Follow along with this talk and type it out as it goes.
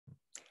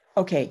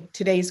Okay,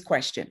 today's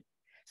question.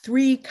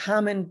 3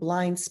 common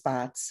blind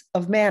spots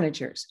of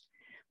managers.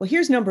 Well,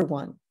 here's number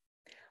 1,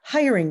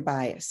 hiring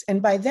bias.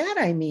 And by that,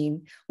 I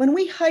mean, when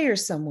we hire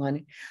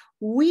someone,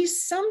 we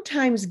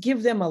sometimes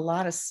give them a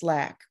lot of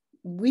slack.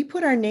 We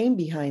put our name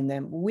behind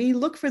them. We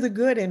look for the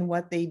good in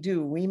what they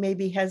do. We may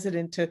be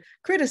hesitant to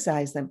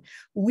criticize them.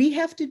 We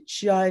have to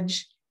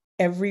judge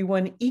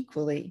everyone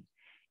equally,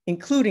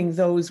 including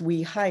those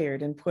we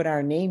hired and put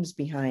our names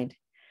behind.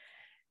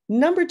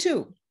 Number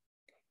 2,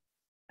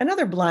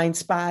 another blind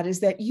spot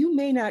is that you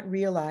may not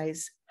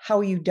realize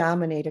how you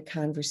dominate a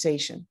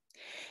conversation.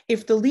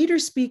 If the leader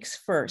speaks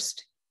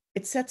first,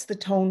 it sets the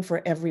tone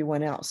for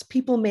everyone else.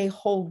 People may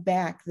hold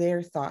back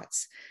their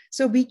thoughts.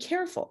 So be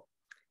careful.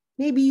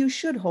 Maybe you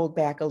should hold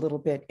back a little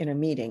bit in a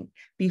meeting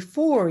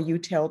before you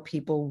tell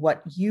people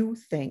what you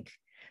think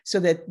so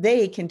that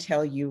they can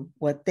tell you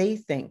what they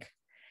think.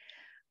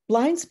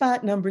 Blind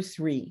spot number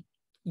 3,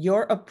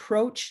 your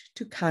approach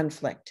to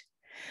conflict.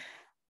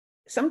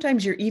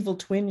 Sometimes your evil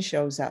twin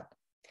shows up.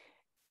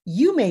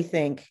 You may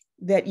think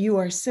that you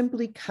are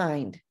simply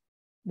kind,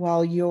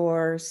 while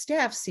your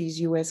staff sees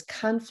you as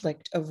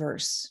conflict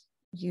averse.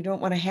 You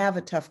don't want to have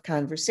a tough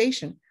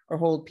conversation or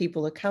hold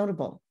people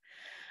accountable.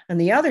 On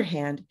the other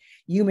hand,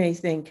 you may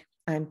think,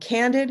 I'm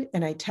candid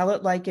and I tell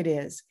it like it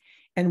is.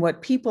 And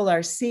what people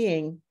are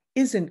seeing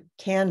isn't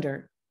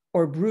candor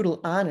or brutal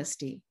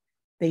honesty.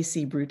 They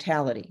see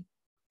brutality.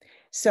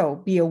 So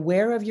be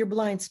aware of your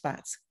blind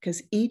spots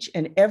because each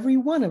and every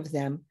one of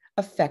them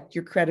affect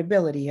your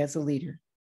credibility as a leader.